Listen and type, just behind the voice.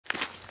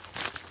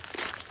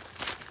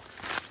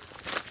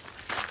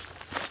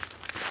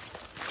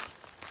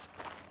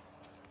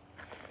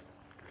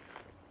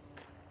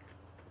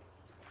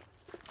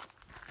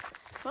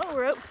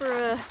We're out for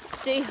a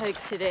day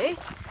hike today,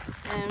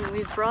 and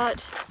we've brought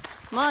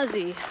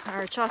Mozzie,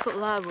 our Chocolate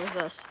Lab, with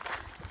us.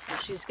 So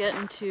she's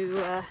getting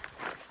to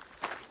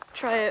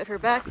try out her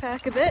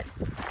backpack a bit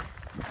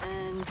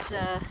and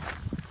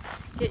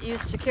get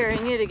used to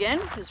carrying it again,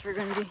 because we're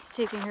going to be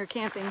taking her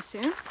camping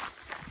soon.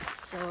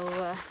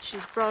 So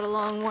she's brought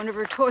along one of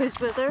her toys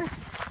with her,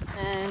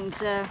 and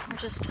we're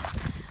just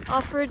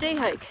off for a day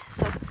hike.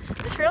 So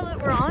the trail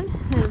that we're on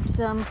is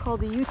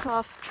called the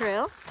Uhthoff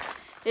Trail.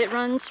 It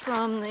runs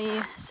from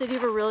the City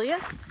of Orillia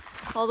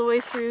all the way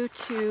through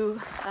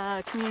to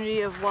community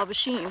of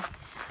Waubaushene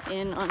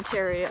in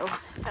Ontario.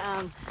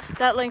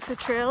 That length of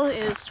trail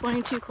is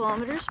 22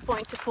 kilometers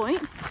point to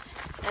point,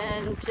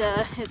 and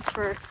it's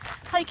for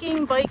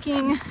hiking,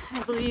 biking,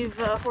 I believe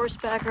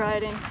horseback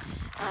riding,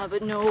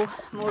 but no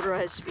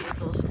motorized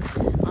vehicles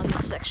on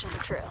this section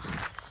of trail.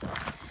 So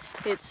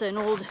it's an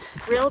old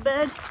rail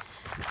bed,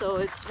 so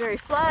it's very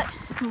flat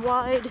and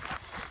wide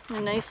and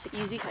a nice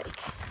easy hike.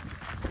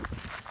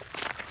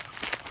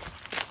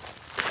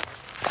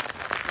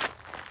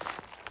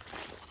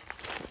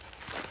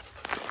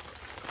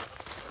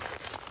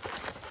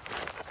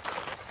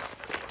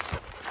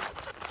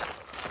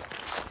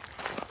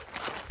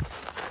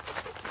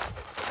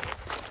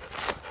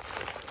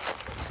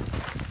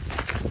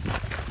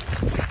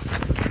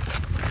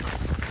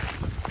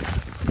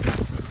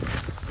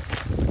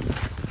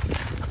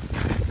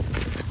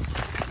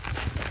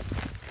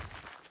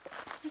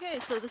 Okay,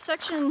 so the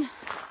section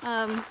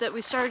that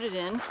we started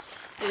in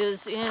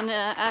is in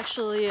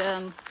actually,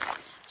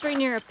 it's right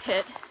near a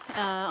pit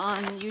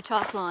on the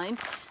Uhthoff line.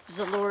 There's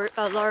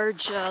a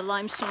large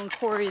limestone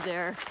quarry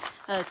there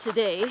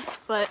today,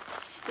 but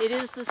it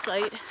is the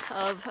site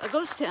of a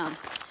ghost town.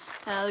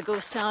 The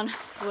ghost town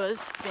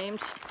was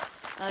named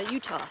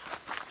Uhthoff.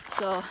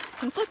 So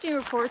conflicting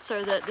reports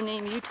are that the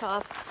name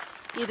Uhthoff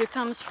either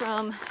comes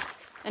from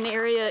an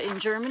area in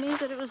Germany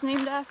that it was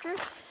named after,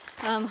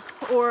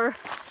 or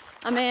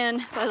a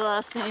man by the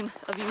last name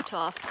of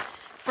Uhthoff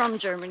from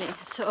Germany.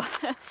 So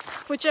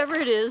whichever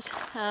it is,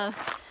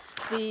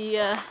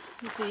 the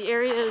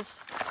area is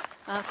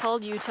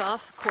called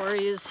Uhthoff.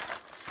 Quarry is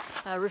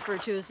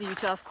referred to as the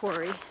Uhthoff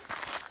Quarry,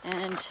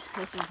 and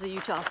this is the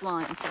Uhthoff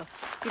line. So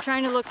if you're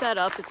trying to look that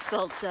up, it's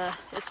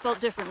spelled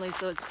differently.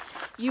 So it's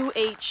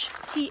Uhthoff.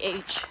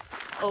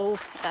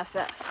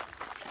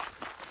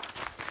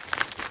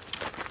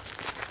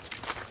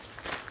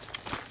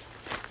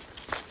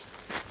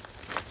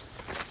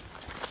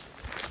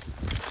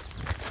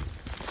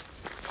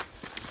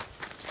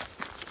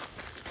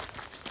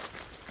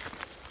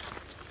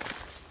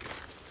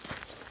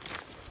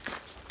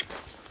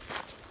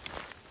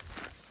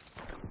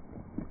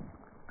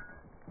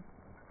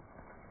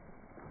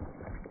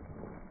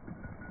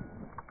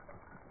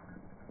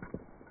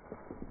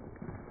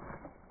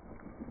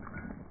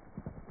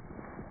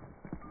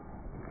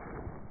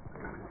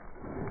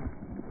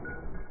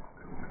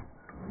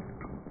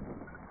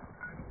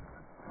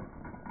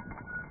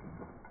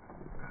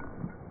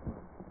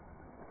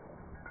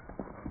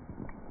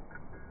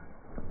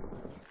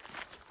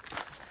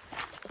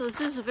 So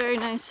this is a very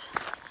nice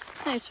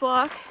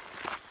walk,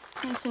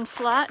 nice and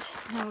flat,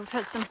 and we've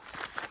had some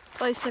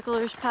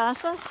bicyclers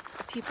pass us,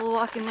 people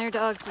walking their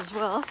dogs as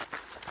well.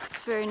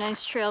 Very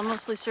nice trail,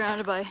 mostly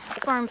surrounded by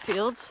farm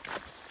fields.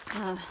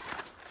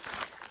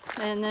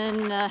 And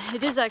then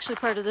it is actually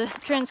part of the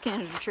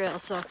Trans-Canada Trail,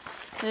 so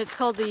it's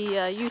called the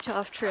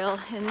Uhthoff Trail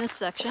in this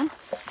section.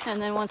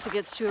 And then once it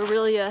gets to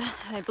Orillia,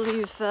 I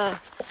believe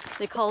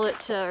they call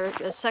it, or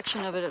a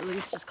section of it at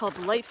least, is called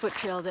the Lightfoot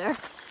Trail there,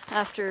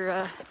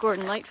 after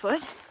Gordon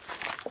Lightfoot.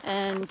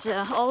 And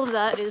all of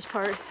that is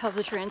part of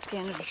the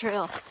Trans-Canada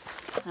Trail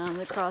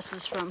that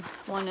crosses from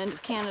one end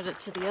of Canada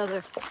to the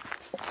other.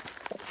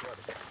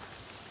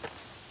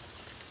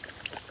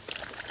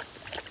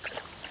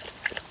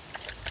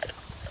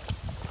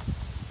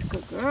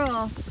 Good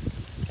girl.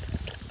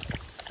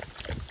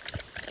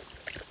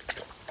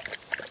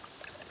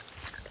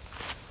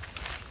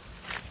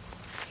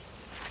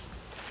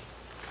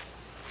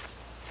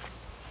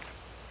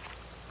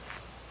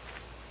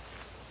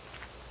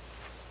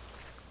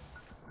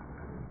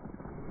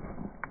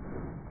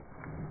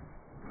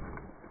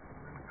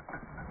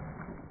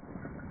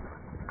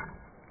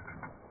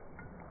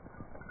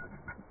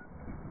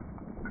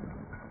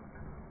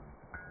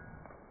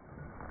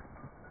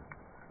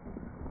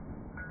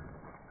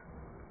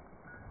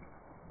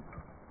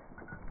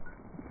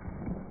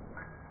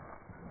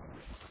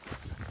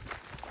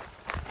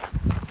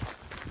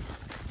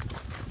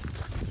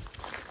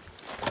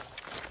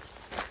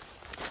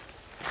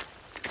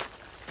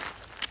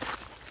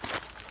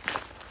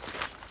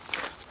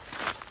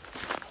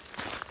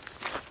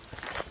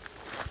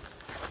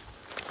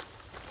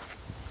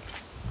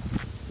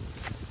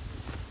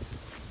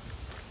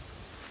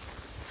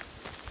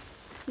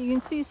 You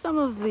can see some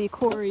of the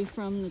quarry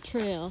from the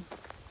trail.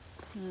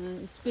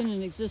 It's been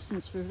in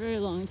existence for a very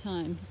long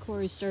time. The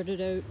quarry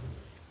started out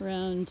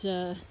around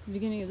the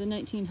beginning of the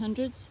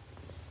 1900s.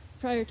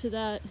 Prior to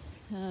that,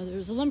 there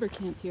was a lumber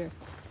camp here.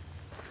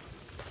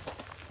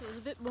 So There's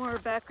a bit more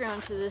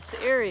background to this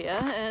area,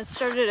 and it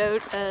started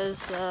out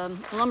as a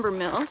lumber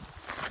mill,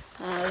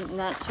 and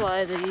that's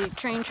why the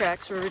train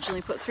tracks were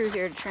originally put through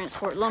here to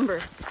transport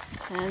lumber.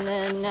 And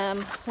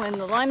then when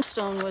the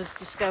limestone was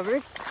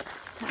discovered,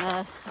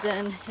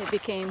 then it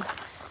became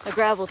a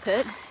gravel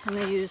pit, and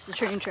they used the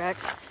train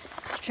tracks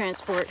to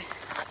transport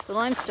the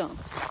limestone.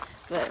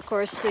 But of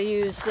course they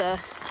use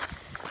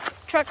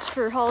trucks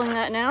for hauling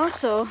that now,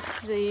 so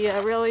the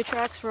railway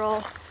tracks were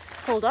all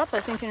pulled up, I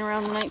think in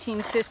around the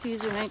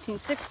 1950s or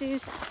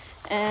 1960s,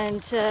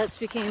 and it's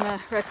became a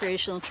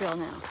recreational trail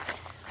now.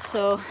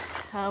 So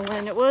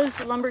when it was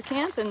a lumber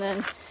camp and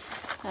then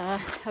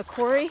a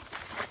quarry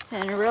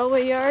and a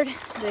railway yard,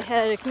 they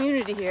had a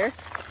community here,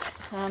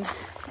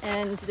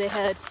 and they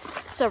had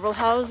several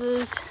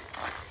houses,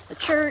 a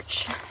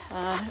church,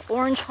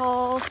 orange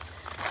hall,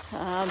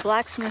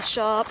 blacksmith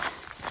shop,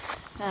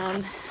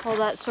 all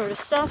that sort of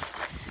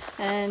stuff,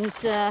 and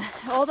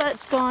all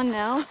that's gone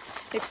now,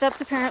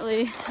 except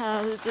apparently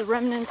the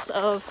remnants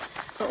of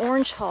the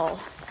orange hall.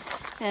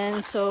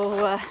 And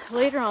so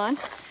later on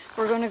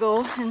we're going to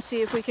go and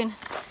see if we can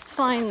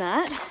find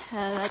that.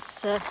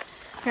 That's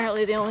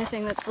apparently the only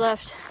thing that's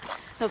left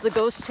of the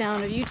ghost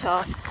town of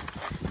Uhthoff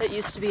that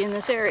used to be in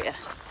this area.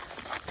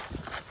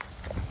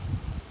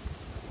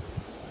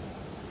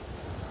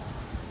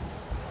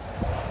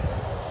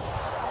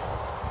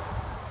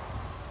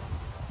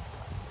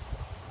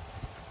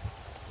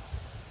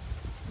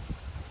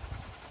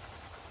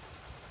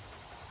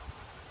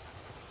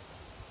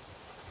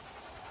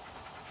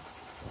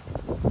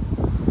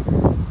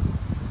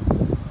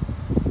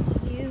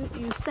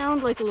 You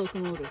sound like a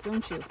locomotive,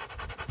 don't you?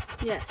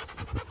 Yes.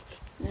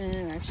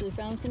 And I actually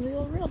found some of the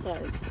old rail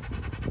ties. So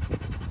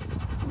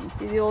you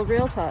see the old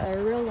rail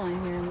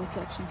line here in this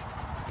section.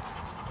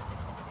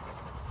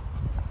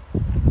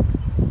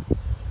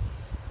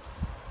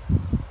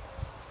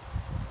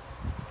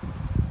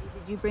 So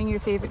did you bring your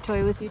favorite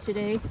toy with you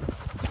today?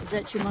 Is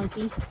that your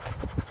monkey?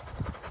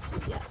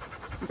 She's, yeah,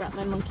 I brought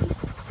my monkey.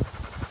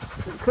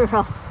 Good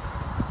girl.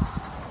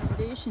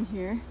 Foundation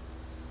here.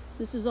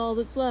 This is all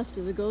that's left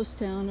of the ghost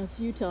town of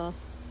Uhthoff.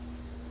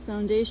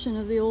 Foundation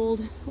of the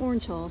old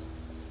orange hall.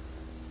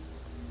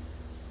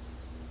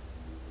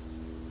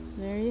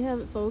 There you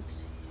have it,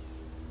 folks.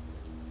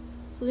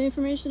 So the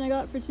information I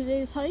got for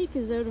today's hike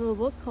is out of a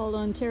book called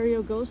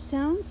Ontario Ghost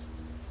Towns.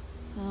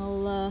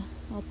 I'll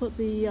put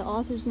the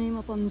author's name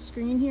up on the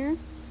screen here.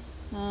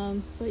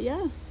 But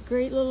yeah,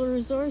 great little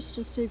resource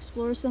just to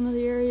explore some of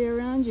the area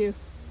around you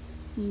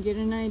and get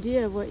an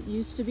idea of what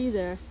used to be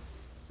there.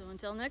 So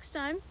until next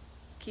time,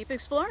 keep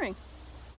exploring.